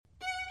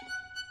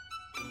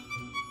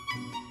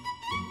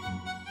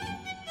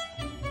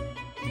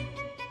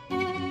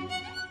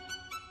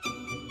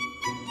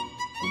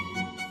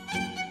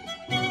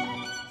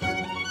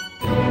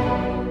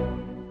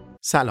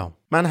سلام،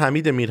 من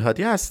حمید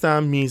میرهادی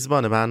هستم،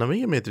 میزبان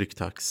برنامه مدریک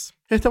تاکس.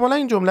 احتمالا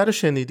این جمله رو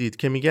شنیدید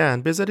که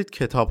میگن بذارید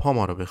کتاب ها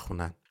ما رو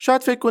بخونن.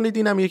 شاید فکر کنید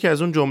اینم یکی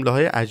از اون جمله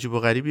های عجیب و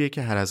غریبیه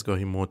که هر از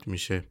گاهی مد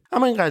میشه،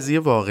 اما این قضیه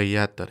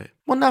واقعیت داره.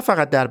 ما نه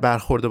فقط در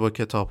برخورد با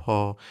کتاب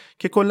ها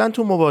که کلا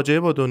تو مواجهه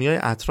با دنیای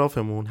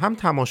اطرافمون هم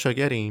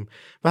تماشاگریم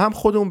و هم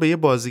خودمون به یه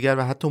بازیگر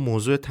و حتی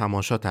موضوع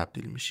تماشا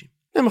تبدیل میشیم.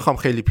 نمیخوام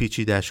خیلی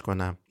پیچیده‌اش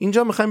کنم.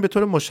 اینجا میخوایم به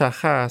طور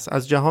مشخص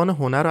از جهان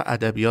هنر و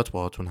ادبیات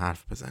باهاتون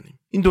حرف بزنیم.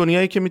 این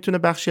دنیایی که میتونه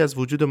بخشی از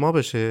وجود ما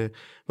بشه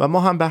و ما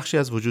هم بخشی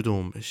از وجود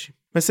اون بشیم.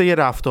 مثل یه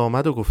رفت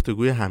آمد و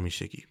گفتگوی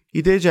همیشگی.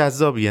 ایده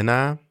جذابیه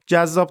نه؟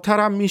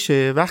 جذاب‌ترم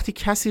میشه وقتی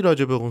کسی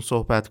راجع به اون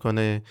صحبت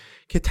کنه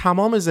که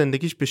تمام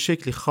زندگیش به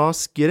شکلی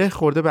خاص گره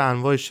خورده به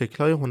انواع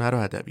شکل‌های هنر و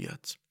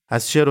ادبیات.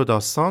 از شعر و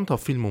داستان تا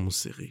فیلم و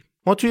موسیقی.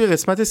 ما توی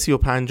قسمت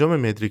 35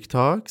 مدریک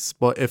تاکس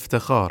با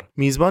افتخار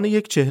میزبان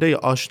یک چهره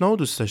آشنا و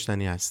دوست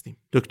داشتنی هستیم.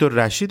 دکتر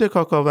رشید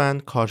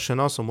کاکاوند،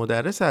 کارشناس و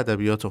مدرس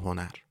ادبیات و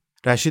هنر.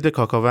 رشید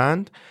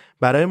کاکاوند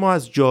برای ما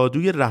از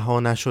جادوی رها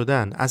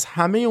نشدن از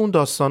همه اون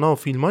داستانا و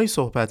فیلمایی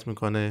صحبت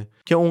میکنه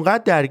که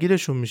اونقدر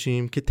درگیرشون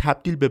میشیم که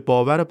تبدیل به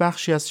باور و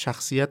بخشی از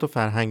شخصیت و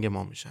فرهنگ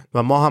ما میشن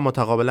و ما هم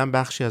متقابلا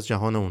بخشی از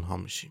جهان اونها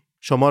میشیم.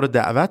 شما رو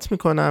دعوت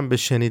میکنم به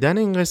شنیدن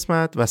این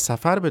قسمت و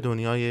سفر به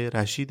دنیای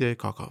رشید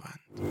کاکاوند.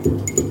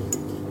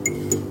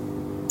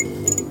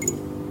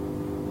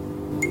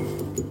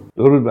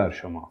 درود بر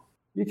شما.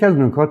 یکی از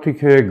نکاتی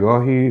که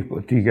گاهی با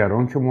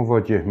دیگران که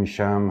مواجه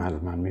میشم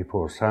از من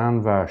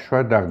میپرسن و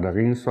شاید دغدغه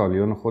این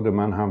سالیان خود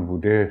من هم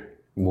بوده،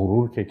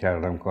 مرور که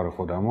کردم کار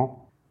خودمو،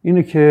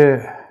 اینه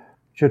که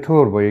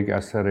چطور با یک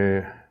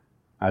اثر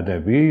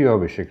ادبی یا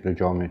به شکل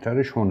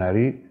جامع‌ترش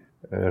هنری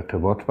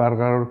ارتباط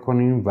برقرار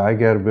کنیم و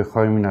اگر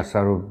بخوایم این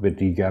اثر رو به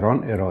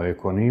دیگران ارائه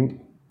کنیم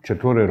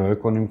چطور ارائه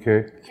کنیم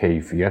که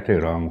کیفیت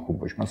ارائه خوب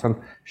باشه. مثلا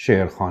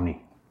شعرخوانی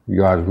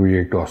یا از روی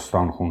یک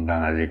داستان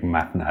خوندن، از یک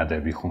متن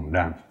ادبی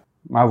خوندن.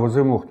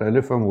 مواضع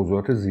مختلف و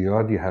موضوعات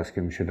زیادی هست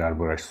که میشه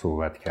دربارش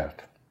صحبت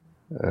کرد.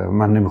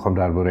 من نمیخوام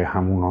درباره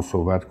همونا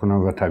صحبت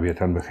کنم و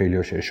طبیعتاً به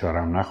خیلیاش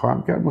اشارم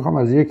نخواهم کرد. میخوام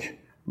از یک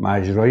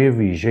مجرای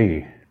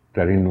ویژه‌ای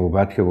در این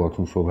نوبت که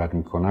باهاتون صحبت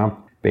میکنم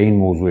به این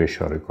موضوع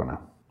اشاره کنم.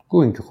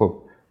 گوییم که خب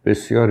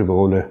بسیاری به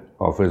قول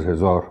حافظ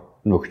 1000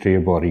 نکته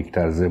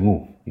باریک‌تر ز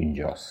مو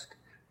اینجاست.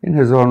 این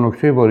 1000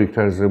 نکته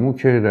باریک‌تر ز مو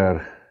که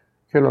در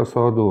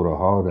کلاس‌ها،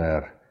 دوره‌ها،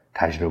 در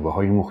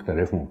تجربه‌های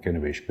مختلف ممکنه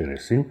بهش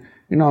برسیم،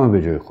 این همه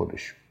به جای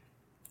خودش.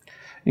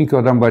 این که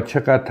آدم باید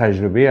چقدر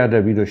تجربه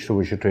ادبی داشته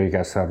باشه تا یک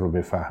اثر رو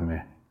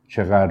بفهمه،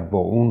 چقدر با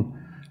اون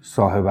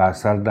صاحب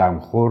اثر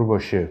دمخور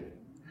باشه.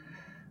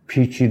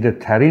 پیچیده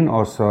ترین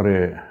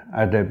آثار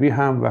ادبی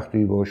هم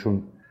وقتی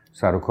باشون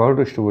سر و کار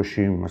داشته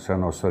باشیم،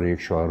 مثلا آثار یک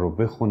شاعر رو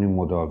بخونیم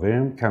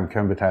مداوم، کم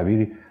کم به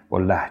تعبیری با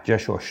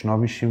لهجهش آشنا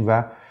میشیم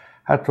و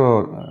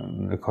حتی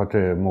نکات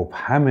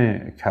مبهم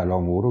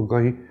کلام او رو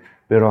گاهی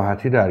به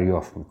راحتی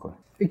دریافت میکنیم.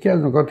 یکی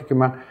از نکاتی که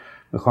من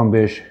میخوام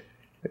بهش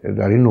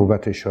در این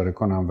نوبت اشاره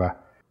کنم و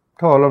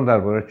تا حالا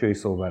دربارش جایی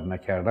صحبت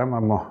نکردم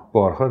اما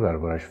بارها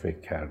دربارش فکر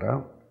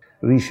کردم،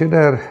 ریشه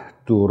در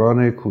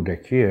دوران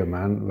کودکی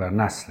من و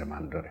نسل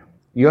من داره.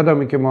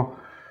 یادمه که ما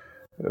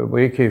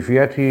با یک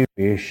کیفیتی،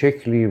 به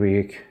شکلی، به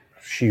یک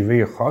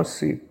شیوه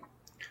خاصی،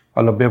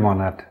 حالا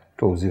بماند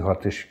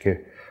توضیحاتش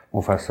که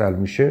مفصل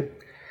میشه،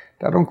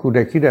 در آن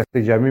کودکی دست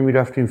جمعی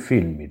میرفتیم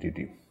فیلم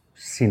میدیدیم،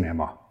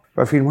 سینما.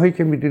 و فیلم هایی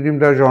که میدیدیم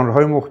در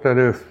ژانرهای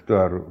مختلف،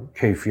 در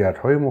کیفیت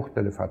های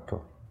مختلف حتی.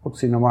 خب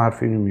سینما هر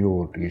فیلمی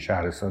میورد دیگه،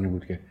 شهرستانی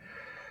بود که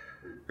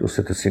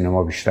 2-3 تا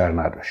سینما بیشتر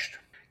نداشت.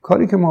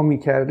 کاری که ما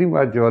میکردیم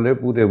و جالب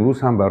بود،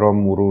 امروز هم برام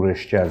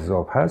مرورش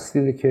جذاب هست،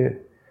 اینه که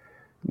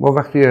ما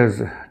وقتی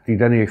از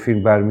دیدن یک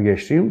فیلم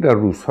برمیگشتیم در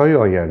روزهای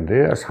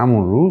آینده، از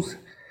همون روز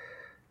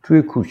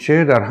توی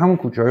کوچه، در همون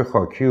کوچه‌های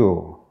خاکی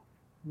و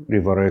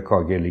دیوارهای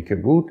کاگلی که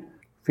بود،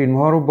 فیلم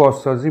ها رو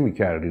بازسازی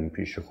میکردیم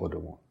پیش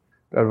خودمون.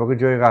 در واقع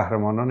جای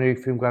قهرمانان یک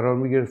فیلم قرار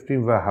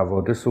میگرفتیم و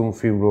حوادث اون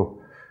فیلم رو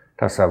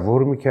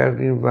تصور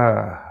میکردیم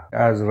و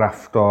از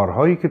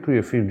رفتارهایی که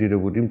توی فیلم دیده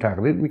بودیم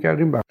تقلید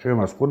میکردیم، بخشی هم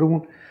از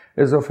خودمون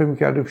اضافه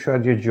میکردیم،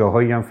 شاید یه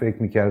جاهایی هم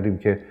فکر میکردیم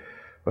که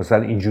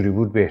مثلا اینجوری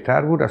بود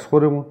بهتر بود، از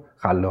خودمون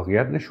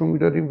خلاقیت نشون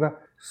میدادیم و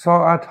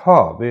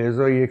ساعتها به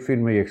ازای یک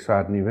فیلم 1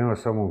 ساعت نیمه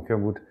مثلا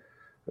ممکن بود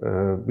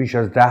بیش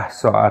از 10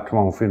 ساعت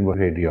ما اون فیلم رو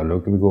هی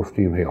دیالوگ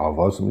میگفتیم، هی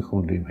آواز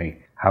میخوندیم، هی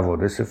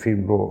حوادث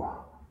فیلم رو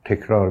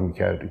تکرار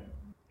میکردیم.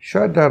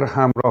 شاید در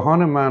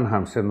همراهان من،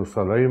 همسن و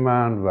سالای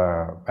من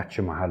و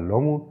بچه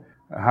محلامون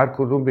هر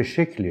کدوم به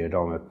شکلی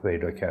ادامه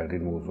پیدا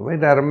کردین موضوع. و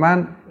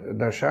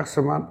در شخص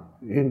من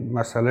این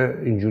مسئله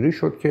اینجوری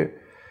شد که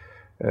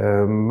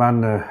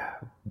من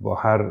با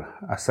هر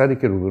اثری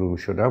که روبرو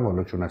شدم،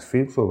 حالا چون از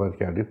فیلم صحبت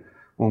کردیم،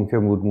 ممکن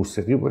بود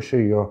موسیقی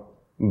باشه یا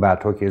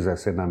بعدها که از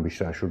سنم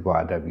بیشتر شد با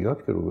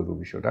ادبیات که روبرو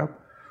می‌شدم،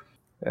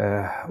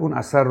 اون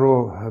اثر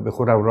رو به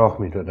خودم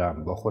راه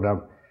میدادم، با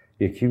خودم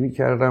یکی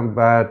میکردم،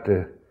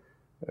 بعد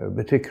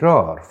به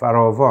تکرار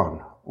فراوان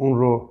اون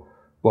رو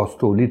باز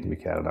تولید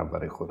میکردم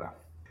برای خودم.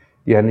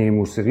 یعنی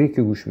موسیقی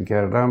که گوش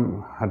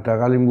میکردم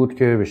حداقل این بود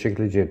که به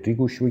شکل جدی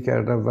گوش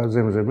میکردم و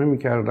زمزمه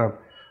میکردم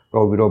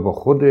رابطه با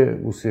خود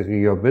موسیقی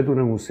یا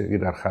بدون موسیقی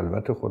در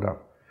خلوت خودم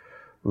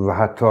و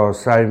حتی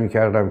سعی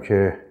میکردم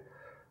که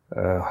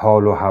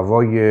حال و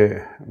هوای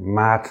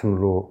متن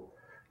رو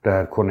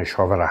در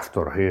کنش‌ها و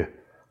رفتارهای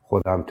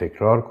خودم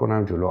تکرار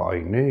کنم جلو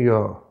آینه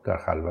یا در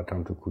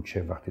خلوتم تو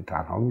کوچه وقتی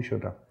تنها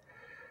میشدم.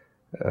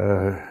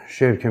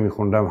 شعر که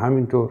میخوندم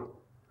همینطور،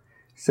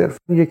 صرف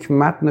یک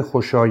متن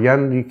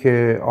خوشایندی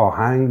که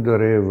آهنگ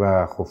داره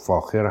و خب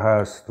فاخر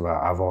هست و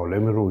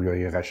عوالم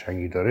رویایی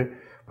قشنگی داره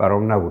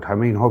برام نبود.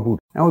 همه اینها بود،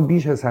 اما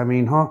بیش از همه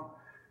اینها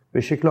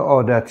به شکل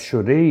عادت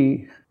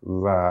شده‌ای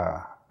و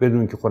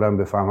بدون که خودم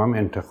بفهمم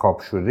انتخاب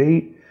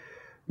شده‌ای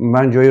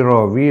من جای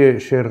راوی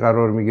شعر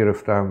قرار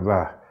میگرفتم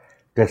و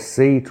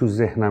قصه‌ای تو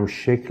ذهنم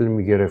شکل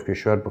میگرفت که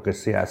شاید با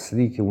قصه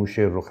اصلی که اون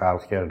شعر رو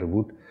خلق کرده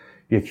بود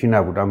یکی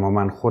نبود، اما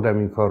من خودم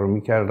این کار رو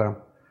میکردم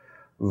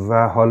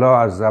و حالا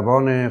از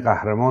زبان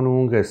قهرمان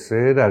اون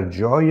قصه در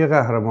جای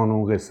قهرمان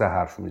اون قصه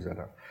حرف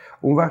میزدم.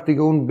 اون وقت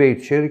دیگه اون بیت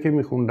شعری که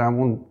میخوندم،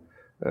 اون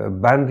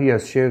بندی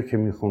از شعر که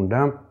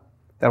میخوندم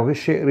در واقع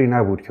شعری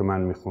نبود که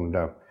من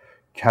میخوندم،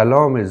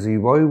 کلام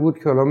زیبایی بود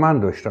که حالا من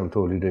داشتم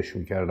تولیدش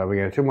میکردم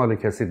اگرچه مال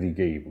کسی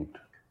دیگه ای بود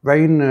و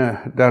این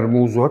در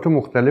موضوعات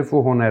مختلف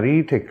و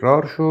هنری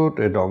تکرار شد،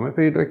 ادامه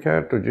پیدا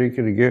کرد تا جایی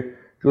که دیگه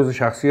جز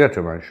شخصیت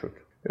من شد.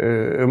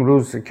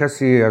 امروز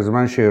کسی از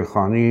من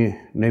شعرخوانی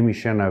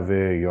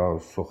نمیشنوه یا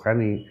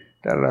سخنی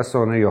در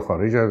رسانه یا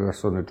خارج از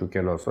رسانه، تو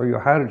کلاس‌ها یا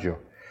هر جا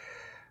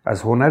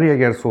از هنری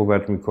اگر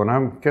صحبت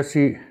میکنم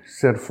کسی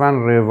صرفاً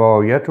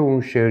روایت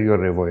اون شعر یا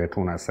روایت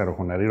اون اثر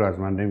هنری رو از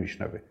من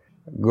نمیشنوه.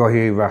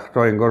 گاهی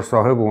وقتا انگار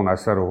صاحب اون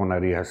اثر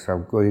هنری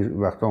هستم، گاهی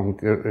وقتا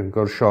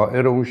انگار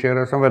شاعر اون شعر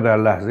هستم و در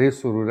لحظه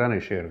سرودن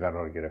شعر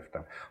قرار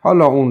گرفتم.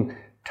 حالا اون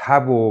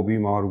تب و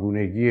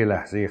بیمارگونگی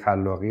لحظه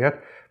خلاقیت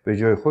به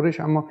جای خودش،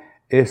 اما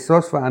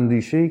احساس و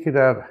اندیشه‌ای که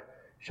در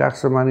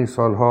شخص من این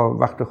سالها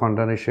وقت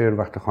خواندن شعر،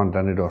 وقت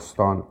خواندن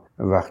داستان،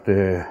 وقت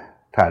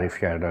تعریف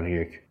کردن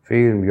یک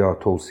فیلم یا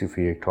توصیف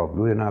یک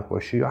تابلو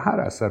نقاشی یا هر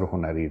اثر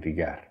هنری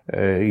دیگر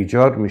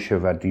ایجاد میشه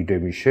و دیده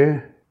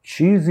میشه،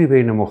 چیزی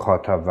بین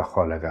مخاطب و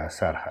خالق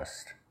اثر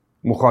هست.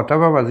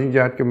 مخاطبم از این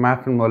جهت که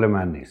متن مال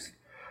من نیست،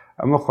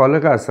 اما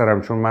خالق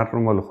اثرم چون متن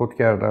مال خود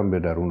کردم، به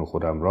درون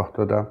خودم راه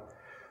دادم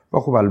و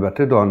خب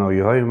البته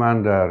دانایی‌های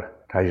من در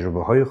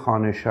تجربه‌های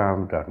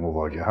خوانشم، در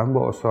مواجهه‌ام با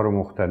آثار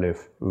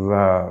مختلف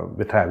و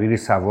به تعبیری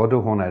سواد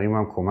هنری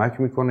من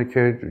کمک میکنه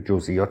که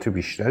جزئیات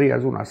بیشتری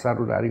از اون اثر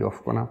رو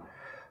دریافت کنم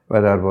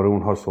و درباره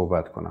اونها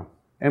صحبت کنم.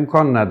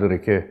 امکان نداره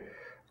که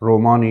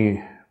رمانی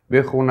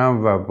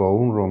بخونم و با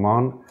اون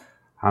رمان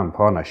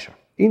همپا نشم.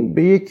 این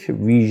به یک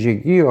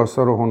ویژگی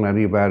آثار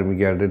هنری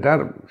برمیگرده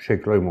در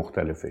شکل‌های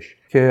مختلفش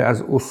که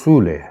از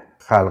اصول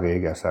خلق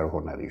یک اثر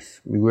هنری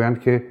است. میگویند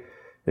که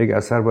یک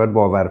اثر باید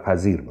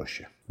باورپذیر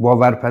باشه.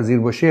 باورپذیر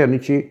باشه یعنی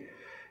چی؟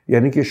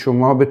 یعنی که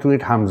شما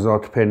بتونید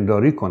همزاد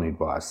پنداری کنید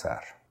با اثر.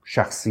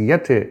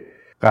 شخصیت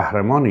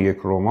قهرمان یک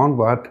رمان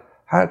باید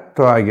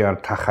حتی اگر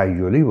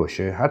تخیلی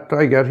باشه، حتی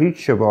اگر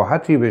هیچ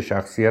شباهتی به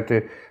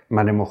شخصیت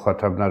من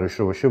مخاطب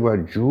نداشته باشه،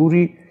 باید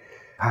جوری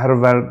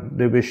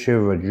پرورده بشه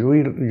و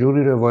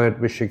جوری روایت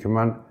بشه که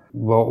من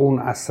با اون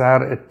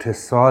اثر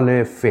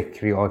اتصال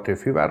فکری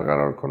عاطفی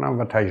برقرار کنم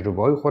و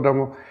تجربه‌های خودم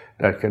رو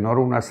در کنار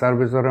اون اثر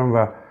بذارم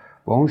و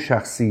با اون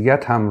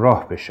شخصیت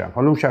همراه بشم.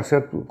 حالا اون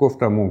شخصیت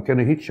گفتم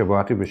ممکنه هیچ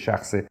شباهتی به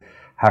شخص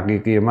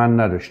حقیقی من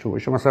نداشته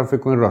باشه. مثلا فکر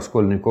کنید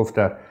راسکولنیکوف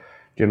در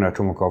جنایت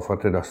و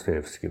مکافات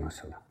داستایوفسکی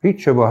مثلا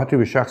هیچ شباهتی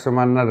به شخص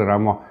من نداره،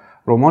 اما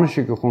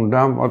رمانشی که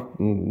خوندم،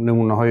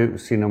 نمونه‌های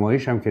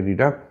سینماییش هم که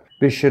دیدم،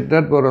 به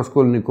شدت با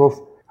راسکولنیکوف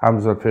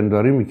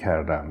همزادپنداری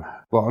می‌کردم،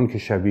 با آنکه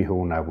شبیه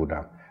او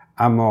نبودم،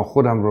 اما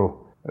خودم رو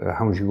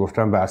همونجوری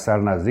گفتم به اثر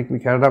نزدیک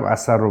می‌کردم،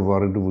 اثر رو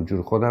وارد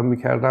وجود خودم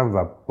می‌کردم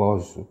و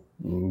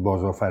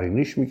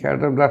بازآفرینیش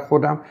می‌کردم در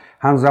خودم،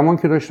 همزمان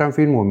که داشتم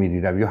فیلم رو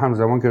می‌دیدم یا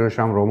همزمان که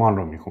داشتم رمان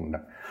رو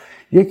می‌خوندم.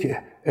 یک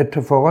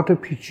اتفاقات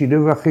پیچیده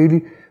و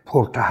خیلی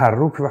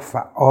پرتحرک و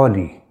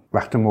فعالی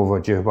وقت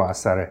مواجه با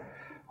اثر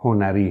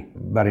هنری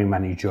برای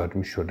من ایجاد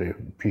می‌شده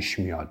پیش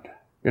میاد.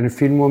 یعنی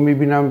فیلم رو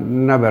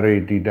می‌بینم نه برای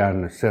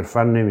دیدن،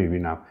 صرفاً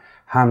نمی‌بینم،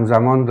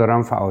 همزمان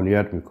دارم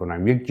فعالیت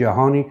می‌کنم. یک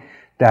جهانی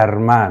در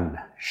من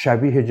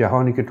شبیه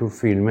جهانی که تو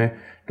فیلمه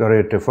داره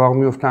اتفاق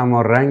میفته،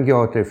 اما رنگ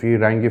عاطفی،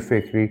 رنگ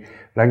فکری،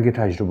 رنگ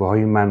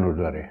تجربه‌های من رو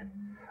داره.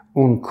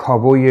 اون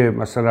کابوی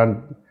مثلا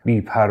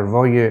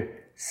بی‌پروای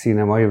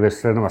سینمای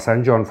وسترن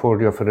مثلا جان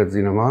فورد یا فرد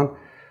زینمان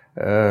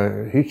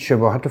هیچ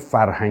شباهت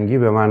فرهنگی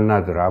به من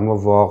نداره، اما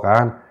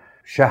واقعا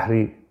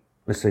شهری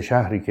مثل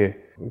شهری که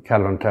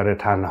کلانتر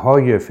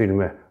تنهای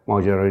فیلم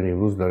ماجرای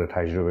نیمروز داره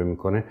تجربه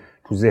میکنه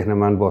تو ذهن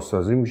من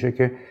بازسازی میشه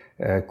که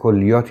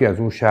کلیاتی از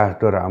اون شهر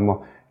داره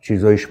اما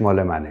چیزایش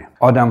مال منه.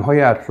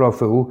 آدم‌های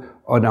اطراف او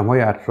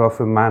آدم‌های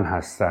اطراف من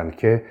هستند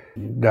که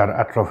در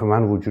اطراف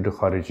من وجود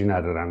خارجی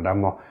ندارند،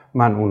 اما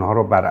من اونها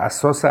رو بر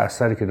اساس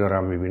اثری که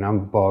دارم میبینم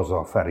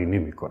بازآفرینی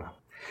میکنم.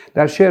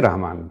 در شعر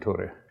هم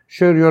همینطوره.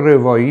 شعر یا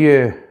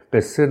روایی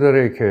قصه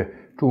داره که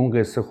تو اون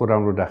قصه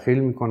خودم رو دخیل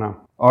میکنم.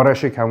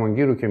 آرش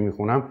کمانگی رو که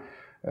میخونم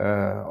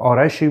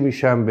آرشی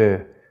میشم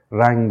به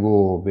رنگ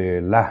و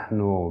به لحن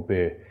و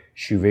به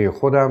شیوه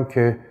خودم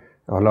که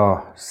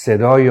حالا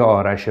صدای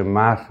آرش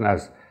متن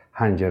از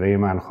حنجره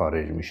من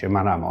خارج میشه.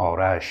 منم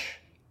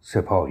آرش،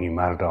 سپاهی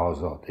مرد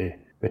آزاده،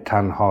 به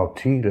تنها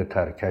تیر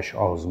ترکش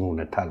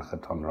آزمون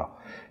تلختان را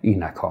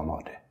اینک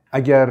آماده.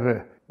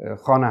 اگر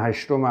خانه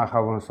هشتم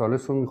اخوان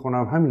ثالث رو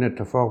میخونم، همین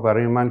اتفاق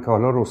برای من که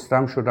حالا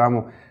رستم شدم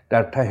و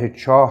در ته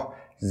چاه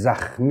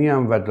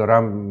زخمیم و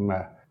دارم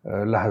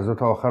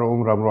لحظات آخر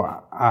عمرم رو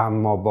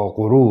اما با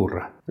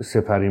غرور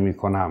سپری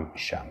میکنم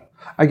میشم.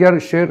 اگر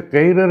شعر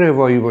غیر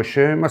روایی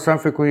باشه، مثلا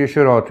فکر کنید یه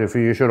شعر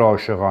عاطفی، یه شعر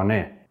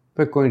عاشقانه،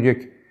 فکر کنید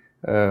یک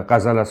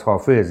غزل از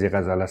حافظ، یک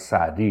غزل از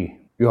سعدی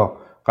یا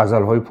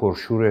غزل‌های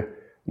پرشور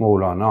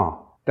مولانا،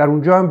 در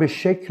اونجا هم به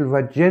شکل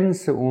و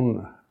جنس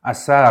اون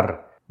اثر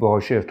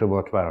باهاش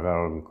ارتباط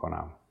برقرار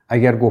میکنم.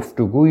 اگر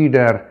گفتگویی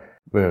در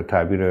به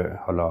تعبیر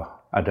حالا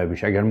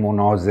ادبیش اگر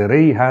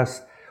مناظره‌ای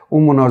هست،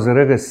 اون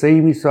مناظره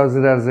قصه‌ای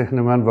میسازه در ذهن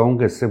من و اون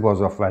قصه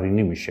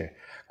بازآفرینی میشه.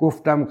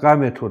 گفتم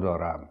غم تو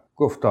دارم،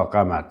 گفتا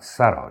غمت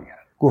سرآید،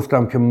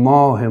 گفتم که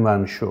ماه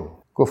من شو،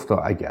 گفتا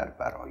اگر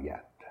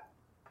برآید.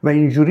 و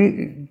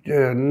اینجوری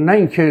نه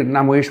اینکه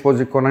نمایش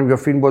بازی کنم یا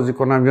فیلم بازی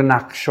کنم یا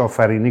نقش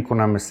آفرینی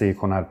کنم مثل یک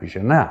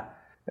هنرپیشه، نه،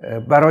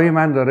 برای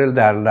من داره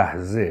در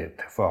لحظه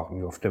اتفاق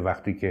میفته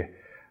وقتی که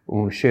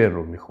اون شعر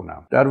رو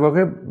میخونم. در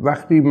واقع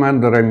وقتی من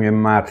دارم یه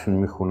متن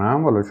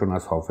میخونم، حالا چون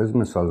از حافظ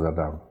مثال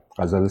زدم،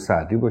 غزل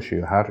سعدی باشه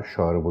یا هر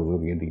شاعر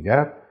بزرگ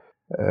دیگر،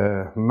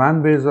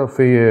 من به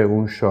اضافه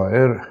اون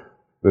شاعر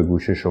به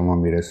گوش شما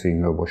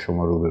میرسیم و با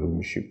شما روبرو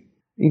میشیم.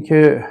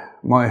 اینکه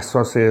ما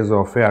احساس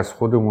اضافه از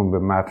خودمون به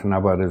متن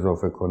نباید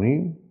اضافه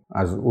کنیم،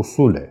 از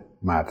اصول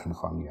متن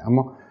خوانی.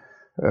 اما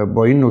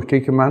با این نکته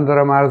که من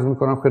دارم عرض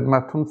میکنم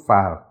خدمتتون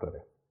فرق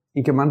داره.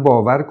 اینکه من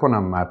باور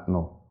کنم متن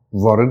رو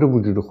وارد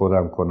وجود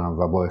خودم کنم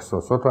و با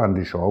احساسات و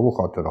اندیشه ها و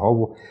خاطره ها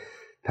و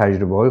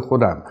تجربه های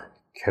خودم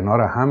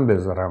کنار هم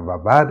بذارم و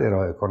بعد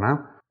ارائه کنم،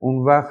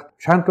 اون وقت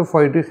چند تا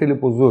فایده خیلی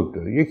بزرگ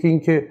داره. یکی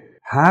اینکه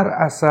هر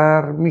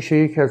اثر میشه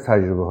یکی از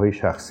تجربه های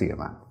شخصی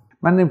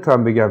من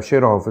نمیتونم بگم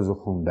شعر حافظ رو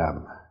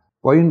خوندم.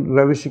 با این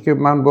روشی که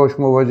من باش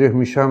مواجه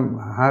میشم،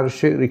 هر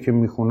شعری که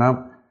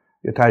میخونم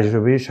یه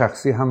تجربه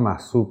شخصی هم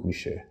محسوب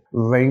میشه.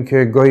 و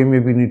اینکه گاهی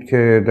میبینید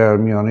که در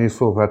میانه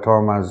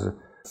صحبتام از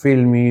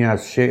فیلمی،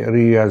 از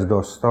شعری، از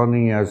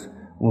داستانی، از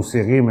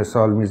موسیقی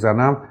مثال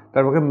میزنم،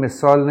 در واقع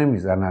مثال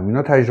نمیزنم،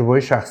 اینا تجربه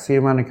شخصی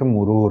منه که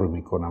مرور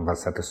میکنم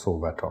وسط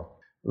صحبتام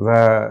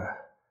و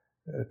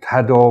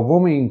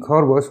تداوم این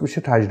کار باعث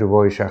میشه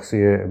تجربه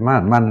شخصی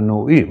من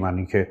نوعی،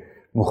 منی که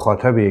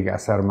مخاطب یک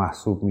اثر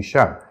محسوب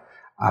میشم،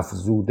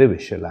 افزوده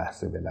بشه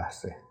لحظه به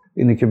لحظه.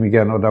 اینه که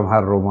میگن آدم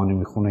هر رمانی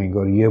میخونه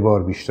انگار یه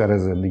بار بیشتر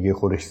از زندگی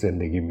خودش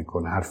زندگی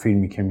میکنه. هر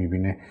فیلمی که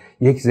میبینه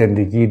یک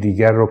زندگی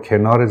دیگر رو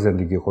کنار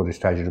زندگی خودش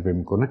تجربه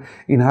میکنه.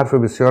 این حرف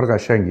بسیار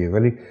قشنگیه،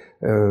 ولی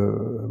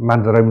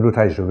من دارم این رو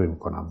تجربه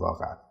میکنم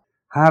واقعا.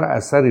 هر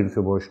اثری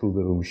که باش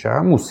روبرو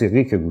میشم،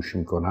 موسیقی که گوش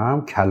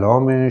میکنم،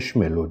 کلامش،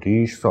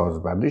 ملودیش،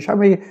 سازبندش،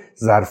 همه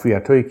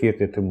ظرفیتایی که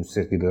یک قطعه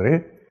موسیقی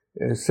داره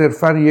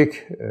صرفا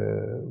یک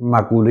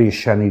مقوله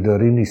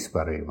شنیداری نیست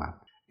برای من.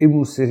 این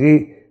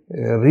موسیقی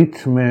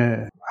ریتم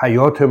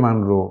حیات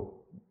من رو،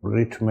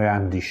 ریتم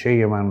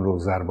اندیشه من رو،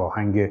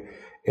 ضرباهنگ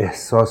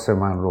احساس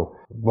من رو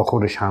با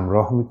خودش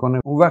همراه میکنه.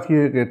 اون وقت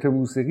یک قطعه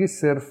موسیقی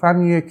صرفا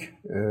یک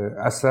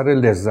اثر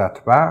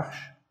لذت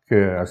بخش که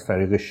از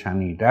طریق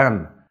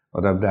شنیدن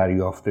آدم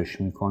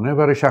دریافتش میکنه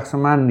برای شخص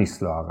من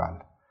نیست، لااقل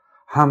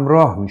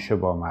همراه میشه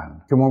با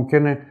من، که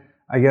ممکنه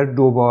اگر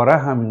دوباره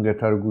همین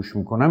قطعه رو گوش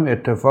میکنم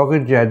اتفاق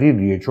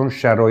جدیدیه، چون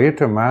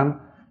شرایط من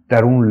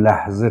در اون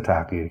لحظه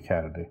تغییر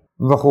کرده.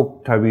 و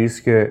خب طبیعی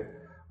است که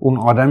اون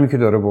آدمی که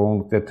داره با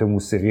اون قطعه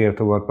موسیقی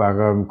ارتباط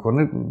برقرار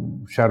میکنه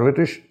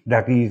شرایطش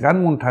دقیقاً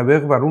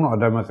منطبق بر اون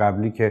آدم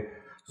قبلی که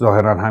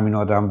ظاهراً همین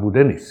آدم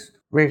بوده نیست.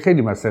 و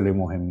خیلی مسئله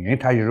مهمیه. این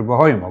تجربه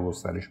های ما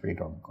گسترش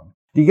پیدا میکنه.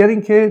 دیگر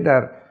اینکه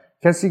در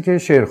کسی که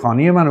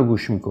شعرخوانی منو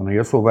گوش میکنه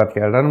یا صحبت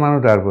کردن منو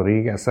درباره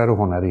یک اثر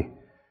هنری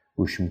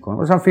گوش میکنم،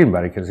 مثلا فیلم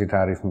برای کسی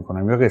تعریف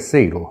میکنم یا قصه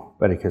ای رو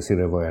برای کسی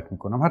روایت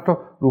میکنم، حتی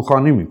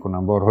روخوانی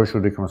میکنم. بارها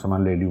شده که مثلا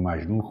من لیلی و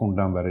مجنون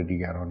خوندم برای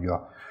دیگران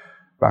یا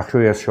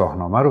بخشی از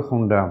شاهنامه رو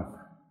خوندم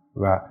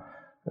و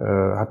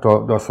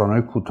حتی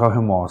داستانهای کوتاه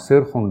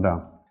معاصر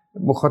خوندم.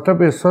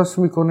 مخاطب احساس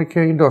میکنه که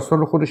این داستان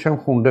رو خودش هم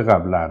خونده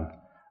قبلا،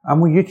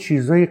 اما یه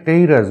چیزای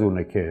غیر از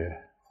اونه که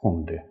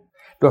خونده.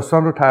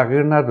 داستان رو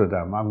تغییر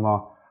ندادم،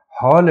 اما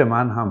حال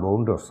من هم با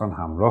اون داستان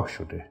همراه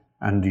شده.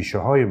 اندیشه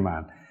های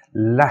من،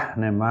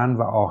 لحن من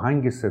و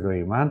آهنگ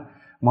صدای من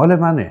مال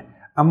منه،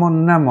 اما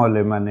نه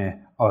مال من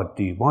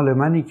عادی، مال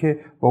منی که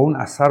با اون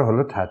اثر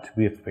حالا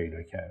تطبیق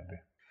پیدا کرده.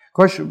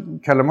 کاش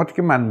کلماتی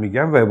که من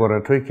میگم و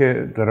عبارتایی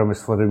که دارم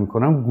استفاده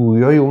میکنم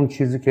گویای اون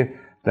چیزی که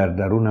در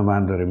درون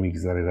من داره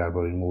میگذره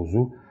درباره این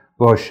موضوع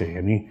باشه،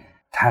 یعنی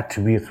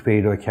تطبیق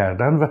پیدا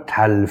کردن و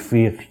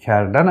تلفیق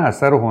کردن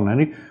اثر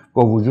هنری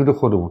با وجود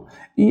خودمون.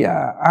 این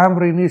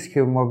امری نیست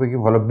که ما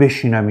بگیم حالا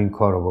بشینم این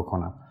کارو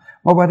بکنم.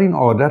 ما باید این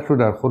عادت رو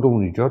در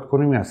خودمون ایجاد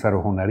کنیم. این اثر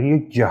هنری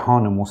یک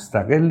جهان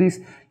مستقلی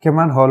است که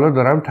من حالا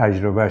دارم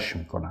تجربهش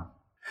میکنم.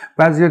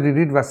 بعضیا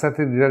دیدید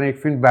وسط دیدن یک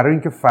فیلم برای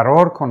اینکه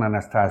فرار کنن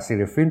از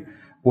تاثیر فیلم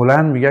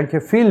بلند میگن که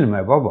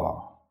فیلمه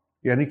بابا،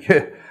 یعنی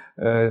که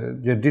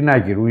جدی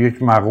نگیر، او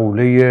یک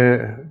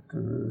مقوله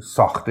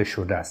ساخته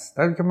شده است.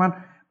 در که من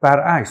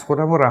برعکس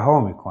خودم رو رها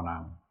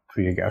میکنم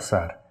توی یک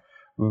اثر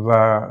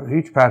و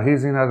هیچ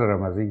پرهیزی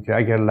ندارم از این که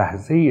اگر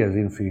لحظه ای از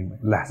این فیلم،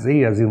 لحظه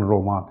ای از این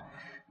رمان،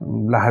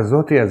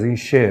 لحظاتی از این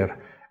شعر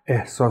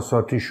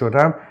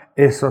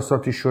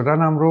احساساتی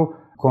شدنم رو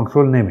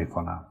کنترل نمی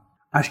کنم.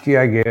 اشکی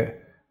اگه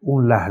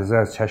اون لحظه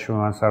از چشم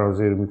من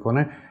سرازیر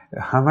میکنه،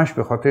 همش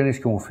به خاطر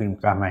نیست که اون فیلم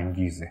غم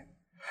انگیزه،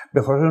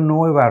 به خاطر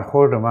نوع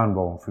برخورد من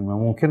با اون فیلم.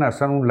 ممکن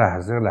اصلا اون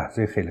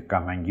لحظه خیلی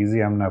غم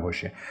انگیزی هم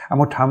نباشه،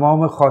 اما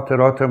تمام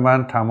خاطرات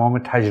من، تمام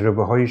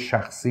تجربه های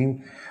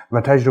شخصیم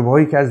و تجربه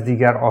هایی که از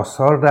دیگر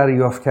آثار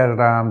دریافت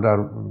کردم در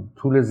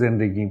طول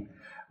زندگیم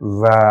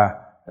و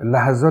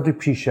لحظات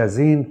پیش از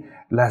این،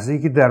 لحظه‌ای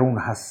که در اون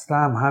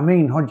هستم، همه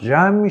اینها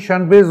جمع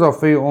میشن به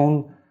اضافه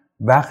اون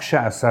بخش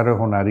اثر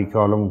هنری که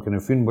حالا ممکنه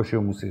فیلم باشه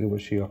یا موسیقی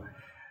باشه یا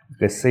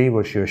قصه‌ای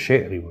باشه یا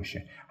شعری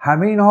باشه.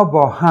 همه اینها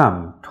با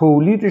هم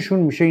تولیدشون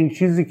میشه این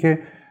چیزی که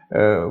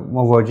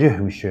مواجه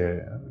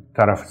میشه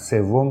طرف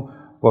سوم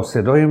با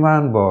صدای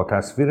من، با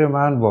تصویر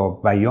من، با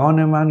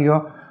بیان من،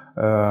 یا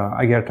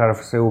اگر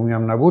طرف سومی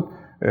هم نبود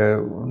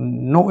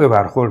نوع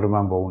برخورد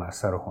من با اون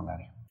اثر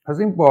هنری. پس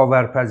این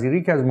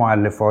باورپذیری که از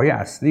مؤلفه‌های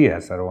اصلی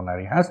اثر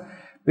هنری هست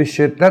به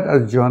شدت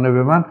از جانب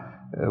من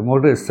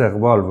مورد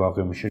استقبال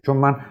واقع میشه، چون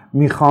من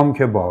میخوام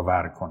که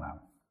باور کنم،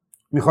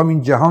 میخوام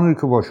این جهانی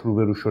که باش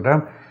روبرو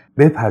شدم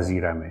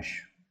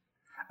بپذیرمش.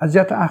 از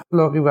جهت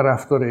اخلاقی و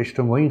رفتار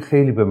اجتماعی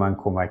خیلی به من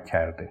کمک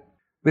کرده.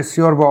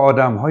 بسیار با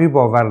آدم‌های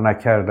باور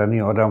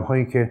نکردنی،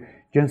 آدم‌هایی که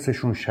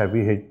جنسشون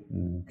شبیه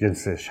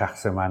جنس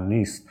شخص من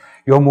نیست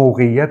یا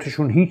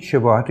موقعیتشون هیچ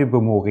شباهتی به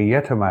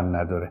موقعیت من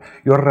نداره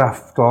یا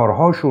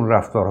رفتارهاشون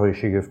رفتارهای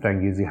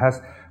شگفت‌انگیزی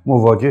هست،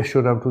 مواجه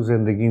شدم تو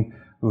زندگیم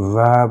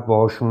و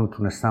باشون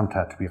تونستم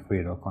تطبیق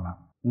پیدا کنم.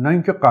 نه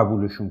اینکه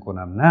قبولشون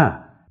کنم، نه،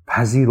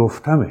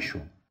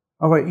 پذیرفتمشون.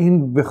 آقا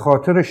این به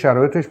خاطر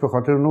شرایطش، به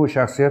خاطر نوع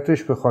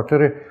شخصیتش، به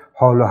خاطر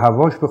حال و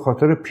هواش، به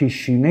خاطر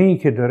پیشینه‌ای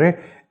که داره،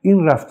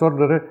 این رفتار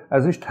داره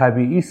ازش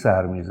طبیعی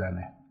سر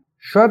میزنه.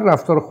 شاید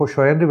رفتار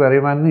خوشایندی برای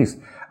من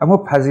نیست، اما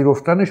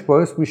پذیرفتنش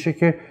باعث میشه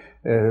که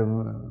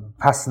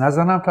پس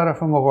نزنم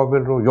طرف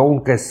مقابل رو، یا اون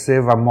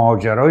قصه و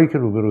ماجرایی که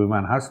روبروی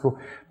من هست رو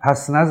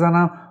پس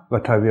نزنم و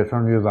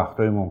طبیعتاً یه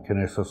وقتایی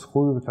ممکنه احساس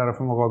خوبی به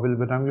طرف مقابل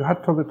بدم یا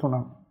حتی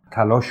بتونم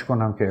تلاش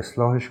کنم که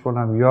اصلاحش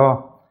کنم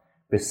یا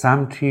به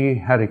سمتی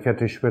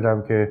حرکتش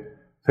بدم که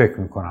فکر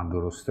میکنم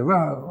درسته و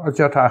از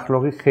جهت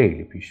اخلاقی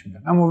خیلی پیش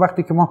میدن. اما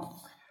وقتی که ما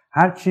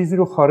هر چیزی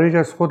رو خارج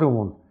از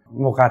خودمون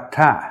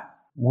مقطع،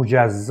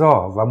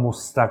 مجزا و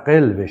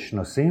مستقل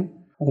بشناسیم،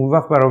 اون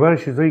وقت برابر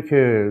چیزایی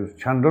که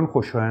چندان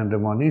خوشایند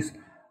ما نیست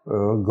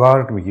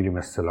گارد میگیریم،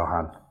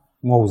 اصطلاحاً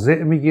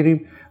موضع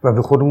میگیریم و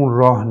به خودمون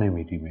راه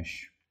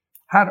نمیدیمش.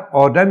 هر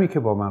آدمی که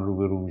با من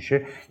روبرو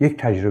میشه یک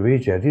تجربه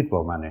جدید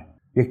با منه،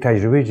 یک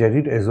تجربه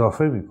جدید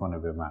اضافه میکنه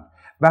به من،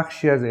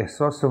 بخشی از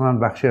احساس من،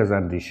 بخشی از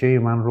اندیشه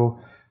من رو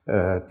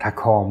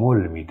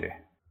تکامل میده.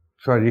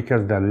 شاید یکی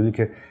از دلایلی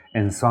که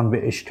انسان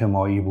به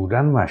اجتماعی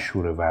بودن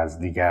مشهوره و از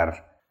دیگر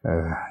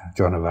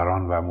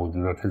جانوران و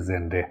موجودات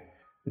زنده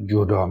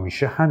جدا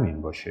میشه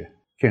همین باشه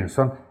که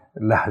انسان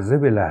لحظه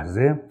به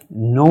لحظه،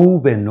 نو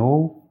به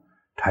نو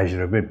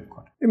تجربه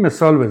میکنه. این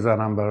مثال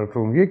بزنم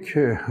براتون. یک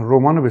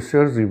رمان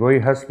بسیار زیبایی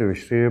هست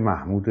نوشته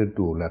محمود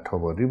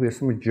دولت‌آبادی به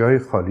اسم جای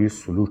خالی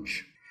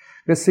سلوچ.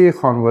 قصه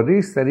خانواده‌ای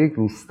است در یک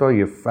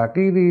روستای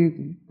فقیری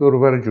دور و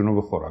بر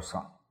جنوب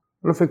خراسان.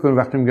 حالا فکر کنید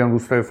وقتی میگم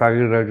روستای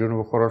فقیر در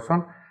جنوب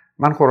خراسان،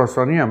 من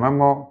خراسانی ام،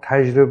 اما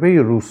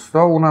تجربه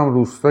روستا، اونم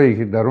روستایی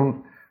که در اون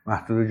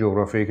محدود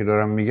جغرافیایی که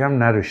دارم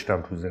میگم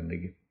نداشتم تو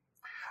زندگی.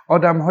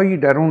 آدم‌هایی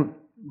در اون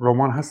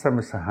رمان هستن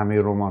مثل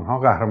همه رمان‌ها،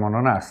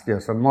 قهرمانان اصلی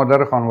هستن.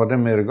 مادر خانواده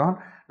مرگان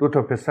 2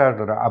 تا پسر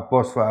داره،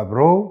 عباس و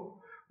ابرو،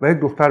 و یک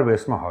دختر به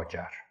اسم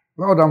هاجر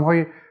و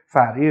آدم‌های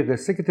فرعی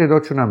قصه که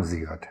تعدادشون هم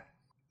زیاده.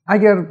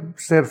 اگر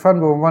صرفاً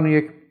به عنوان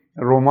یک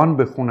رمان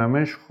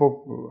بخونمش، خب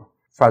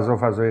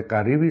فضای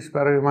غریبی است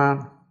برای من.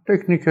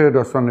 تکنیک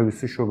داستان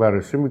نویسیشو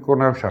بررسی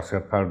میکنم،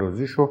 شخصیت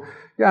پردازیشو،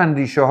 یه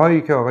اندیشه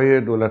هایی که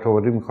آقای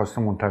دولت‌آبادی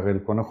میخواسته منتقل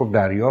کنه خب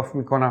دریافت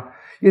میکنم،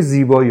 یه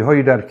زیبایی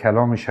هایی در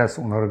کلامش هست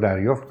اونها رو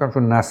دریافت میکنم،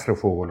 چون نثر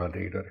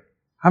فوق‌العاده‌ای داره.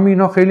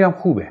 همینا خیلی هم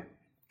خوبه،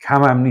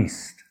 کم هم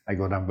نیست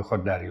اگه آدم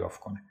بخواد دریافت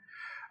کنه.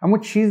 اما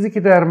چیزی که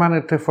در من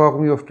اتفاق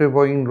میفته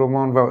با این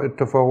رمان و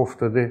اتفاق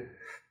افتاده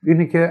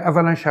اینه که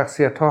اولا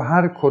شخصیت ها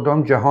هر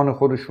کدام جهان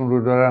خودشون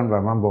رو دارن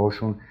و من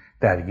باهاشون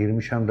درگیر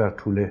میشم در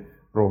طول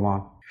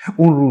رمان.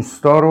 اون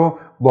روستا رو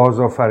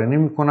بازآفرینی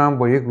میکنم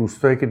با یک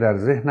روستایی که در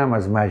ذهنم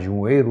از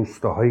مجموعه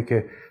روستاهایی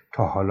که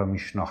تا حالا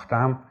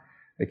میشناختم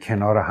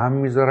کنار هم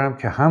میذارم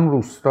که هم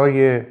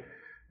روستای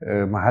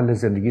محل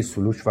زندگی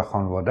سلوچ و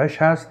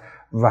خانواده‌اش هست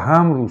و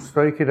هم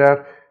روستایی که در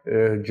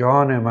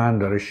جان من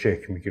داره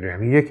شکل میگیره.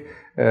 یعنی یک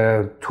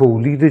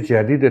تولید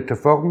جدید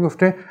اتفاق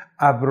میفته.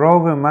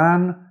 ابرو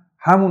من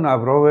همون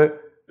ابرو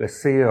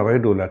قصه آقای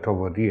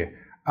دولت‌آبادیه،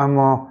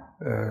 اما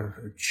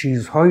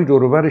چیزهایی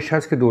دور و برش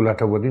هست که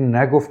دولت‌آبادی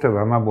نگفته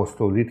و من باز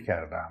تولید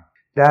کردم.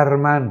 در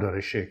من داره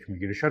شکل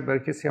میگیره. شاید برای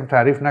کسی هم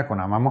تعریف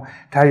نکنم، اما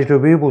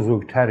تجربه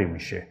بزرگتری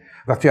میشه.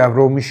 وقتی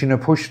ابرو میشینه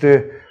پشت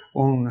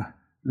اون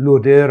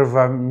لودر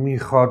و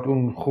میخواد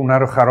اون خونه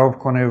رو خراب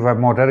کنه و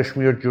مادرش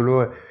میاد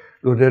جلو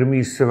لودر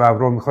میسته و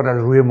ابرو میخواد از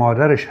روی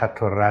مادرش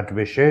حتی رد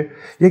بشه،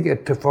 یک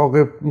اتفاق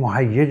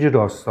مهیج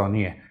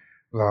داستانیه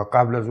و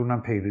قبل از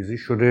اونم پیریزی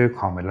شده،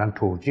 کاملا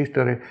توجیه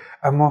داره.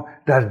 اما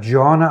در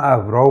جان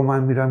ابرو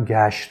من میرم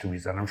گشت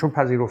میزنم، چون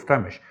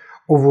پذیرفتمش،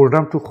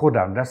 آوردم تو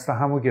خودم، دست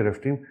همو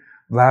گرفتیم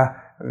و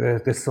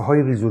قصه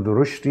های ریز و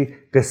درشتی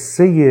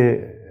قصه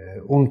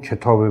اون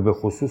کتاب به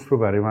خصوص رو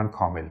برای من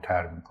کامل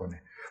تر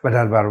میکنه. و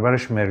در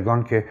برابرش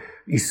مرگان که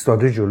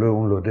ایستاده جلوی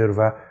اون لودر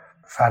و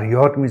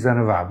فریاد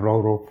میزنه و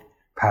ابرو رو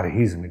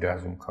پرهیز میده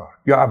از اون کار.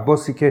 یا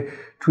عباسی که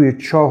توی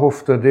چاه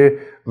افتاده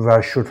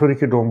و شتری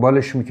که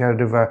دنبالش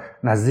میکرده و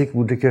نزدیک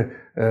بوده که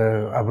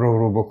ابرو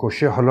رو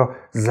بکشه، حالا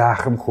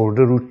زخم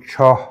خورده رو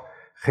چاه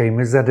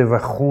خیمه زده و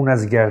خون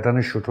از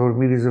گردن شتر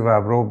میریزه و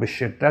ابرو به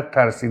شدت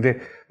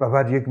ترسیده و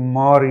بعد یک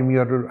ماری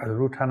میاد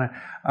رو تن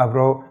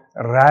ابرو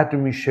رد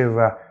میشه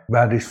و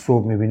بعدش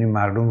صبح میبینیم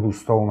مردم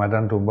روستا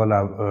اومدن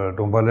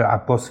دنبال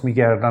عباس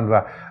میگردن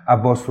و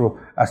عباس رو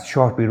از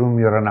چاه بیرون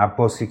میارن.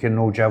 عباسی که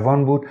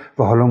نوجوان بود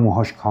و حالا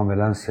موهاش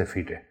کاملا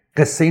سفیده.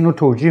 قصه اینو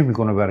توجیه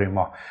میکنه برای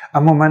ما،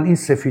 اما من این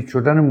سفید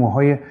شدن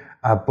موهای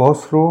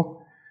عباس رو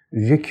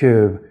یک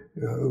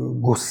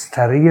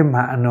گستره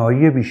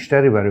معنایی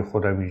بیشتری برای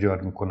خودم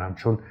ایجاد میکنم،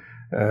 چون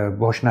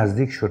باش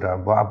نزدیک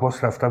شدم، با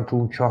عباس رفتم تو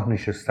اون چاه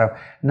نشستم،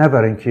 نه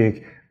برای اینکه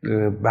یک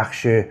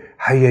بخش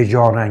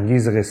هیجان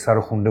انگیز قصه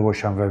رو خونده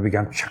باشم و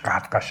بگم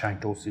چقدر قشنگ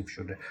توصیف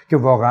شده، که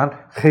واقعا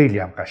خیلی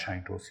هم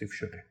قشنگ توصیف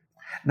شده.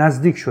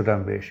 نزدیک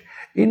شدم بهش.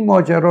 این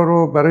ماجرا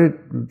رو برای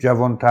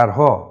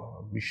جوانترها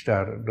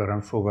بیشتر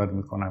دارم صحبت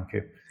میکنم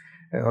که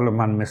حالا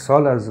من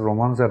مثال از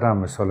رمان زدم،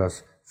 مثال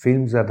از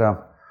فیلم زدم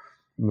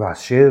و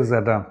از شعر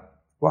زدم،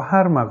 با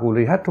هر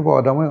مقوله، حتی با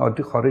آدمای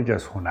عادی خارج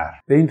از هنر.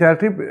 به این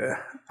ترتیب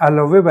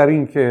علاوه بر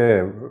این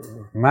که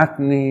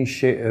متنی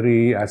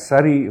شعری،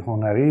 اثری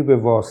هنری به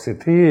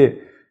واسطه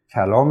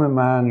کلام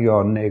من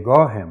یا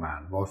نگاه من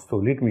باز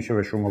تولید میشه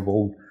و شما با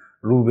اون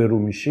روبرو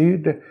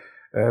میشید،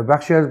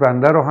 بخشی از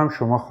بنده رو هم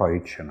شما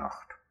خواهید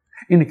شناخت.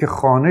 اینه که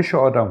خوانش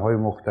آدم‌های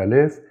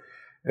مختلف،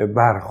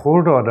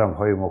 برخورد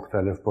آدم‌های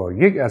مختلف با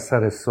یک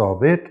اثر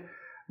ثابت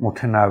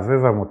متنوع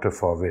و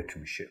متفاوت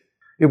میشه.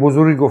 یه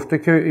بزرگی گفته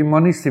که ما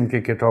نیستیم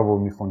که کتاب رو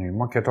میخونیم،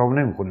 ما کتاب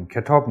نمیخونیم،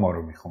 کتاب ما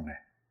رو میخونه.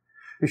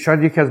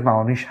 شاید یکی از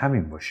معانیش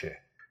همین باشه.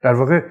 در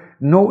واقع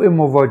نوع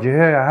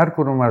مواجهه هر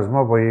کدوم از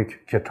ما با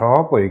یک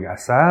کتاب، با یک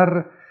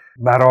اثر،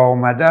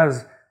 برآمده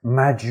از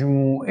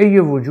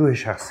مجموعه وجوه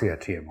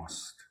شخصیتی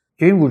ماست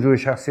که این وجوه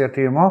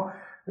شخصیتی ما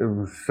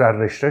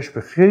سررشته‌اش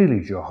به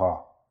خیلی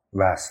جاها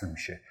وصل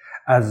میشه.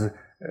 از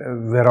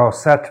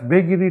وراثت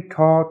بگیرید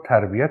تا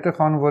تربیت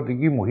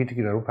خانوادگی، محیطی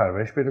که در اون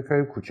پرورش پیدا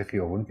کردیم، کوچه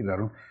خیابونی که در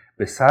اون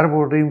به سر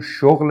بردیم،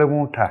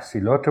 شغلمون،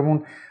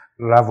 تحصیلاتمون،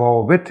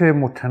 روابط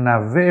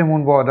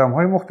متنوعمون با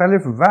آدم‌های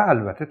مختلف و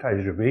البته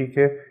تجربه‌ای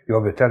که، یا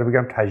بهتر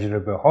بگم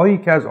تجربه‌هایی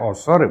که از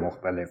آثار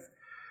مختلف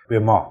به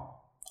ما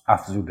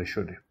افزوده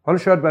شده. حالا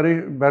شاید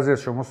برای بعضی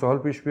از شما سوال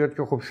پیش بیاد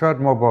که خب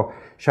شاید ما با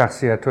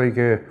شخصیت‌هایی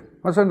که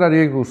مثلا در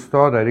یک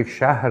روستا، در یک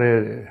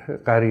شهر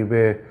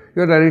غریبه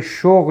یا در یک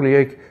شغل،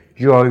 یک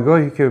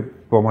جایگاهی که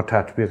با ما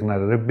تطبیق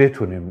نداره،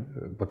 بتونیم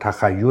با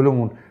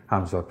تخیلمون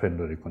همزاد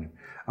پنداری کنیم.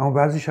 اما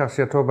بعضی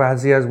شخصیت‌ها،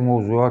 بعضی از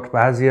موضوعات،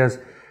 بعضی از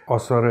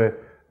آثار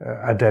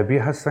ادبی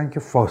هستن که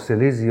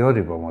فاصله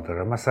زیادی با ما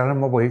داره. مثلا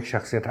ما با یک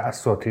شخصیت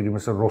اساطیری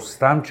مثل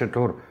رستم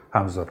چطور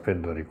همزاد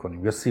پنداری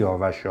کنیم، یا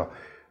سیاوش یا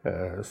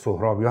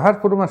سهراب یا هر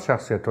کدوم از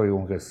شخصیت‌های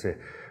اون قصه،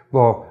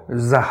 با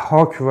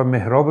ضحاک و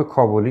مهراب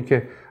کابلی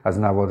که از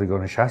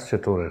نوادگان 60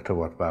 چطور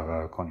ارتباط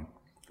برقرار کنیم،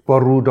 با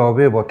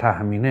رودابه، با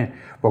تهمینه،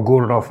 با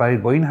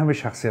گلرافرید، با این همه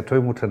شخصیت‌های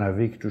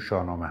متنوعی که تو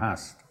شاهنامه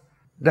هست.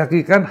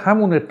 دقیقاً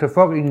همون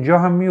اتفاق اینجا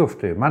هم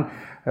میفته. من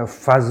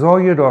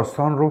فضای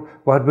داستان رو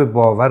باید به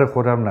باور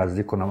خودم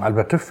نزدیک کنم.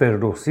 البته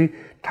فردوسی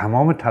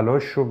تمام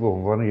تلاش رو به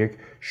عنوان یک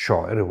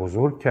شاعر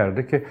بزرگ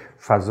کرده که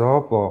فضا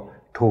با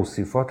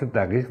توصیفات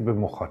دقیق به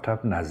مخاطب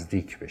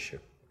نزدیک بشه.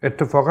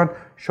 اتفاقاً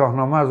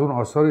شاهنامه از اون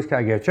آثاری است که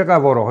اگرچه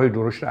قواره‌های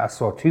درشت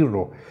اساطیر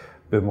رو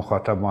به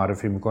مخاطب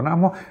معرفی میکنه،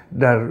 اما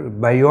در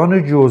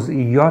بیان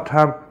جزئیات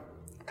هم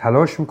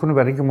تلاش میکنه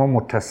برای اینکه ما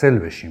متصل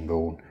بشیم به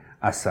اون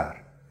اثر.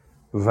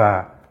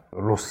 و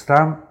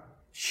رستم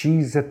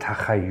چیز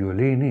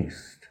تخیلی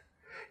نیست،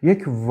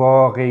 یک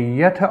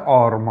واقعیت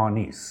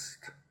آرمانی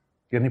است.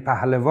 یعنی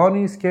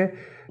پهلوانی است که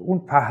اون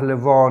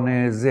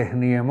پهلوان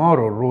ذهنی ما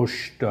رو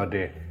رشد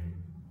داده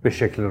به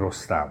شکل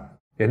رستم.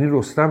 یعنی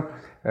رستم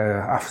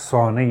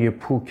افسانه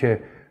پوک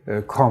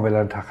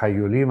کاملا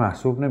تخیلی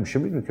محسوب نمیشه.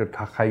 میدونید که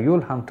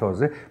تخیل هم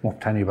تازه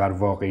مبتنی بر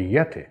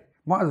واقعیته.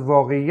 ما از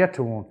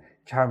واقعیتمون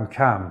کم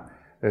کم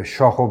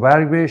شاخ و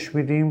برگ بهش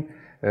میدیم،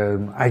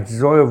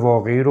 اجزای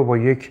واقعی رو با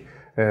یک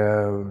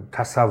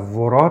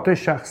تصورات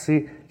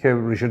شخصی که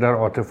ریشه در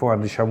عاطفه و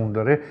اندیشمون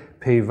داره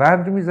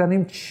پیوند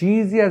میزنیم،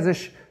 چیزی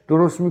ازش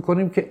درست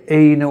میکنیم که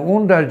عین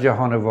اون در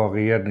جهان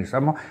واقعیت نیست،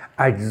 اما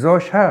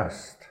اجزاش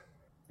هست.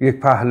 یک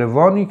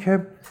پهلوانی که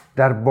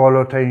در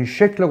بالاترین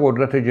شکل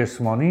قدرت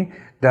جسمانی،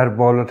 در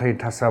بالاترین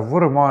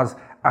تصور ما از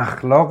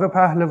اخلاق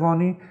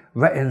پهلوانی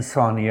و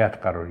انسانیت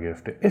قرار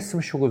گرفته.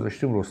 اسمشو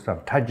گذاشتیم رستم.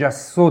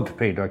 تجسد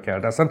پیدا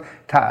کرده. اصلا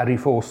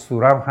تعریف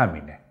اسطوره هم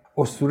همینه.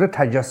 اسطوره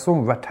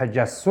تجسم و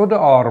تجسد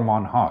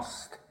آرمان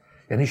هاست،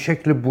 یعنی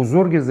شکل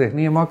بزرگ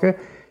ذهنی ما که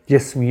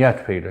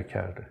جسمیت پیدا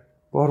کرده.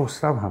 با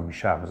رستم هم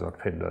میشه ابزار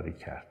پنداری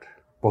کرد،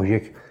 با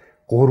یک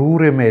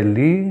غرور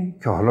ملی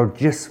که حالا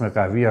جسم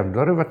قوی هم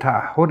داره و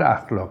تعهد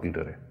اخلاقی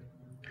داره.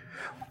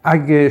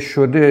 اگه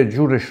شده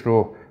جورش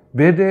رو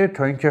بده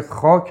تا اینکه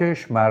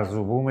خاکش مرز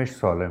و بومش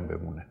سالم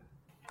بمونه.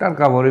 در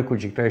قواره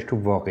کوچکترش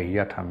تو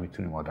واقعیت هم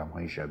میتونیم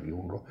آدم‌های شبیه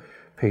اون رو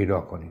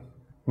پیدا کنیم.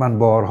 من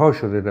بارها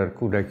شده در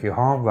کودکی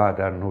هام و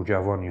در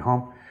نوجوانی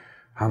هام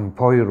هم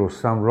پای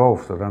رستم راه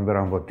افتادم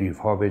برم با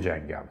دیوها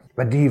بجنگم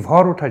و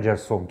دیوها رو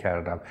تجسم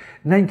کردم.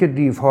 نه اینکه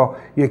دیوها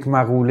یک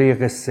مقوله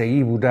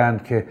قصه‌ای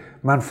بودند که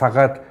من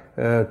فقط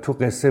تو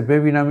قصه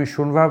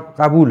ببینمشون و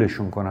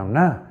قبولشون کنم.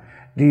 نه،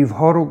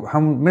 دیوها رو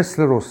هم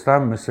مثل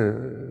رستم، مثل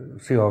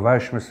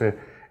سیاوش، مثل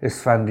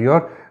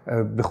اسفندیار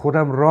به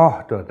خودم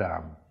راه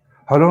دادم.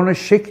 حالا اون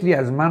شکلی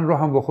از من رو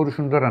هم با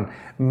خودشون دارن.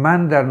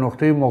 من در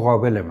نقطه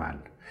مقابل من،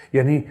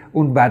 یعنی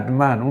اون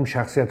بدمن، اون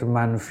شخصیت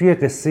منفی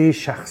قصه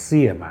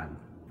شخصی من.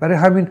 برای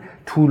همین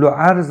طول و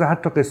عرض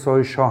حتی قصه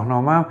های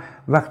شاهنامه هم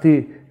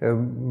وقتی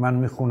من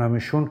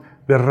میخونمشون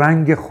به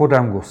رنگ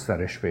خودم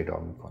گسترش پیدا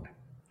میکنه.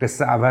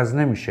 قصه عوض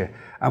نمیشه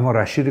اما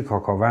رشید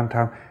کاکاوند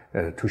هم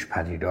توش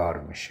پدیدار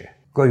میشه.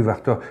 گاهی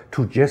وقتا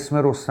تو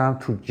جسم رستم،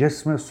 تو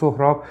جسم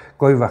سهراب،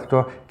 گاهی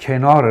وقتا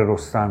کنار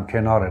رستم،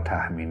 کنار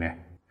تهمینه.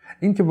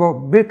 این که با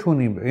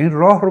بتونیم این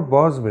راه رو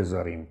باز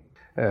بذاریم،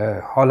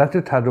 حالت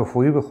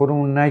تدافعی به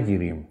خودمون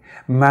نگیریم،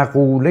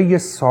 مقوله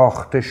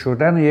ساخته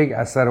شدن یک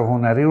اثر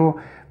هنری رو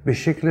به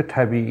شکل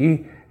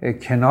طبیعی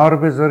کنار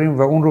بذاریم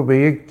و اون رو به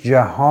یک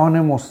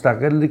جهان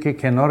مستقلی که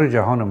کنار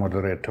جهان ما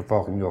داره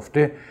اتفاق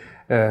میفته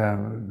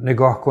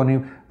نگاه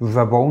کنیم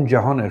و با اون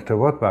جهان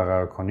ارتباط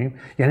برقرار کنیم،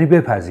 یعنی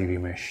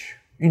بپذیریمش.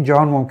 این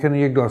جهان ممکنه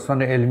یک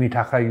داستان علمی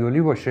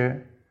تخیلی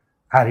باشه،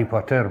 هری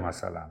پاتر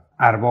مثلا،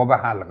 ارباب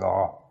حلقه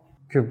ها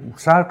که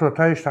سر تا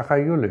تهش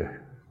تخیله،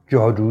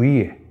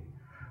 جادوییه،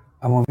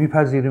 اما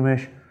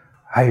میپذیریمش.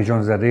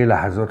 هیجان زده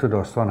لحظات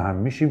داستان هم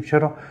میشیم.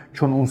 چرا؟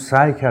 چون اون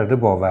سعی کرده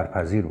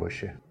باورپذیر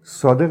باشه.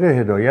 صادق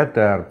هدایت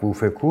در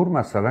بوفکور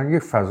مثلا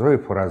یک فضای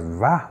پر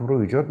از وهم رو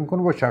ایجاد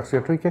میکنه با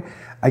شخصیتایی که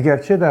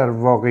اگرچه در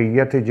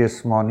واقعیت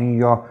جسمانی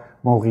یا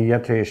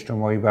موقعیت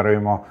اجتماعی برای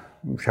ما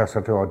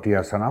شخصیت عادی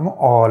هستن، اما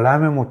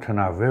عالم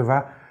متنوع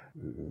و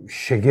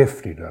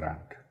شگفتی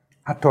دارند.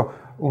 حتی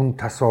اون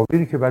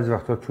تصاویری که بعضی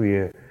وقتا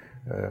توی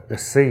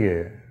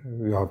قصه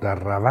یا در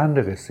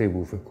روند قصه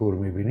بوفکور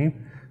میبینیم،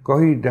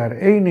 گاهی در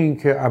عین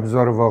اینکه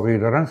ابزار واقعی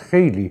دارن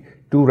خیلی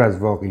دور از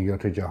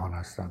واقعیات جهان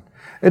هستند.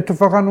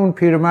 اتفاقا اون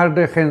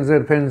پیرمرد خنزر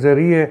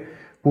پنزری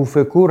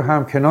بوفکور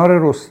هم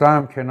کنار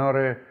رستم،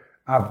 کنار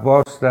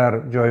عباس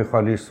در جای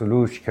خالی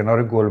سلوش،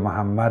 کنار گل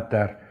محمد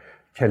در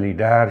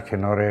کلیدر،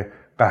 کنار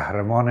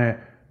قهرمان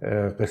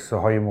قصه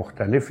های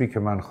مختلفی که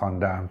من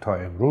خواندم تا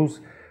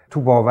امروز،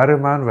 تو باور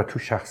من و تو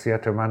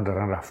شخصیت من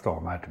دارن رفت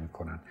آمد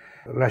میکنن.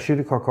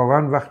 رشید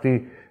کاکاوند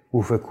وقتی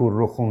بوفکور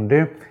رو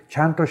خونده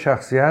چند تا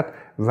شخصیت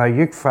و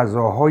یک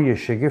فضاهای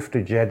شگفت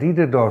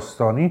جدید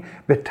داستانی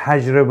به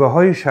تجربه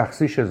های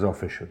شخصیش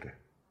اضافه شده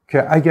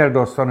که اگر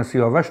داستان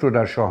سیاوش رو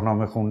در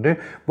شاهنامه خونده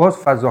باز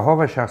فضاها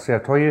و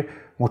شخصیت های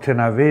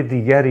متنوع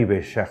دیگری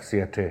به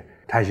شخصیت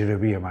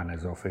تجربی من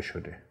اضافه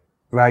شده.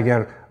 و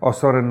اگر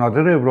آثار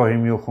نادر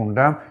ابراهیمی رو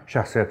خوندم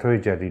شخصیت‌های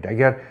جدید.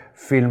 اگر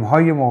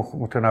فیلم‌های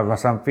متنوع،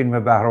 مثلا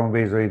فیلم بهرام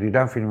بیضایی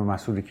دیدم، فیلم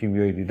مسعود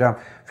کیمیایی دیدم،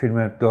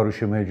 فیلم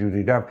داریوش مهرجو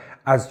دیدم،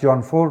 از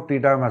جان فورد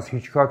دیدم، از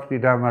هیچکاک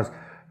دیدم، از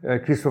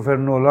کریستوفر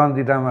نولان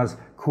دیدم، از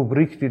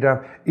کوبریک دیدم،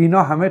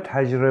 اینا همه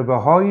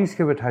تجربه‌هایی است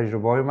که به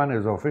تجربه‌های من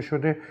اضافه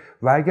شده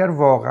و اگر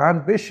واقعاً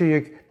بشه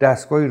یک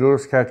دستگاهی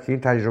درست کرد که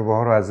این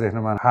تجربه‌ها رو از ذهن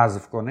من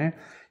حذف کنه،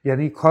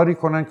 یعنی کاری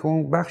کنن که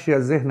اون بخشی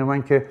از ذهن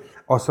من که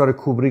آثار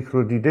کوبریک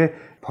رو دیده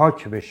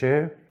پاک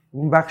بشه،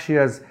 اون بخشی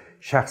از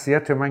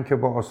شخصیت من که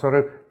با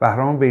آثار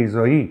بهرام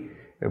بیضایی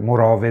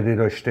مراوده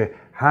داشته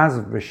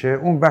حذف بشه،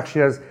 اون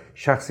بخشی از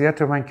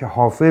شخصیت من که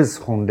حافظ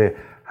خونده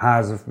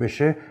حذف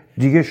بشه،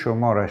 دیگه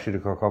شما رشید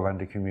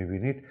کاکاوندی که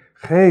میبینید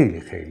خیلی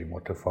خیلی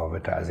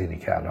متفاوته از اینی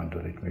که الان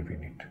دارید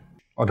میبینید.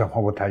 آدم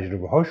ها با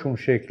تجربه هاشون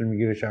شکل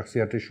میگیره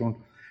شخصیتشون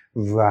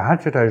و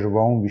هرچه تجربه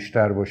همون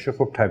بیشتر باشه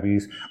خب طبیعی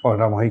است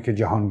آدم هایی که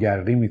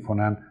جهانگردی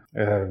میکنن،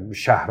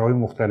 شهرهای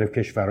مختلف،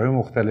 کشورهای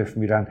مختلف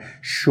میرن،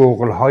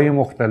 شغلهای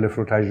مختلف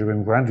رو تجربه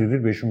میکنن،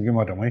 دیدید بهشون میگیم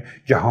آدمای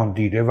جهان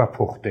دیده و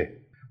پخته.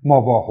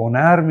 ما با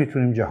هنر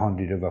میتونیم جهان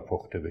دیده و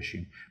پخته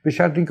بشیم به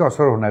شرط اینکه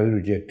آثار هنری رو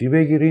جدی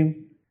بگیریم،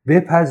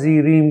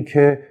 بپذیریم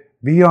که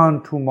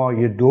بیان تو ما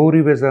یه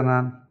دوری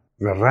بزنن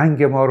و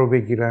رنگ ما رو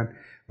بگیرن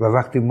و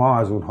وقتی ما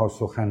از اونها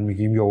سخن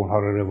میگیم یا اونها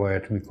رو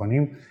روایت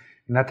میکنیم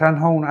نه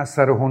تنها اون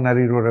اثر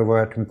هنری رو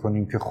روایت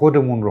میکنیم که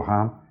خودمون رو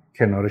هم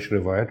کنارش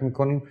روایت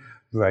میکنیم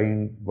و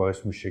این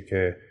باعث میشه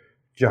که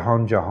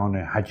جهان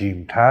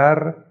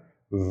حجیمتر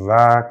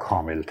و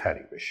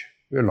کاملتری بشه.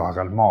 یا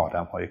لااقل ما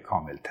آدم‌های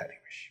کامل تری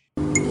بشیم.